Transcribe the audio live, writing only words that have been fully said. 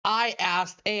I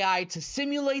asked AI to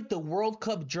simulate the World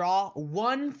Cup draw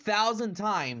 1,000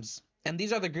 times. And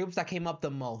these are the groups that came up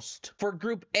the most. For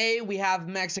Group A, we have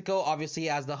Mexico, obviously,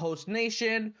 as the host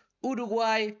nation,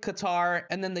 Uruguay, Qatar,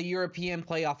 and then the European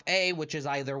Playoff A, which is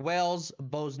either Wales,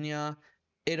 Bosnia,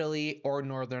 Italy, or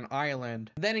Northern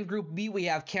Ireland. Then in Group B, we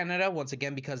have Canada, once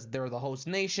again, because they're the host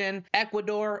nation,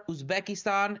 Ecuador,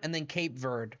 Uzbekistan, and then Cape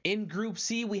Verde. In Group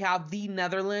C, we have the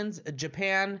Netherlands,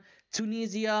 Japan,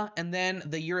 Tunisia, and then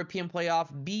the European Playoff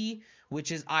B,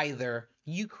 which is either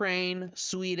Ukraine,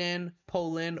 Sweden,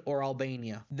 Poland, or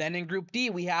Albania. Then in Group D,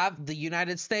 we have the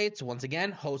United States, once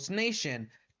again, host nation,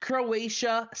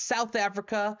 Croatia, South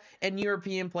Africa, and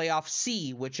European Playoff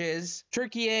C, which is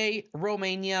Turkey,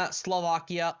 Romania,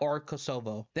 Slovakia, or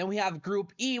Kosovo. Then we have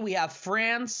Group E, we have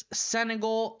France,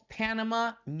 Senegal,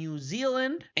 Panama, New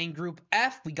Zealand. In Group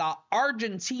F, we got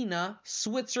Argentina,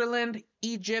 Switzerland,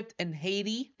 Egypt, and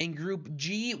Haiti. In Group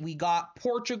G, we got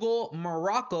Portugal,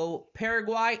 Morocco,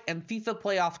 Paraguay, and FIFA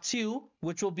Playoff 2,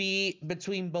 which will be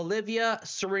between Bolivia,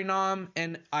 Suriname,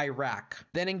 and Iraq.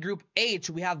 Then in Group H,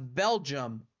 we have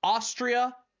Belgium,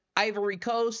 Austria, Ivory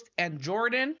Coast, and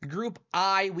Jordan. Group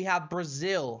I, we have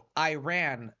Brazil,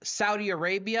 Iran, Saudi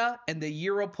Arabia, and the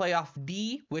Euro Playoff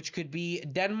D, which could be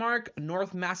Denmark,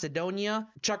 North Macedonia,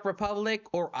 Czech Republic,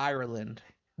 or Ireland.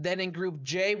 Then in Group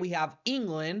J, we have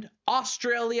England,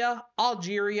 Australia,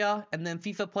 Algeria, and then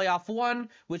FIFA Playoff 1,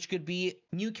 which could be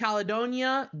New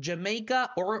Caledonia,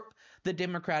 Jamaica, or the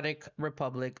Democratic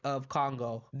Republic of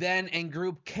Congo. Then in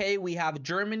Group K, we have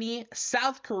Germany,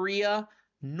 South Korea,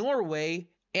 Norway,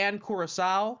 and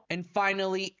Curacao. And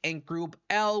finally, in Group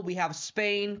L, we have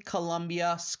Spain,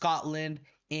 Colombia, Scotland,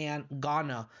 and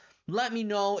Ghana. Let me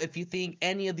know if you think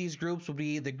any of these groups will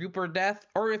be the group or death,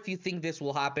 or if you think this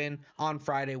will happen on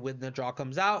Friday when the draw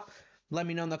comes out. Let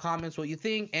me know in the comments what you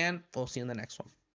think, and we'll see you in the next one.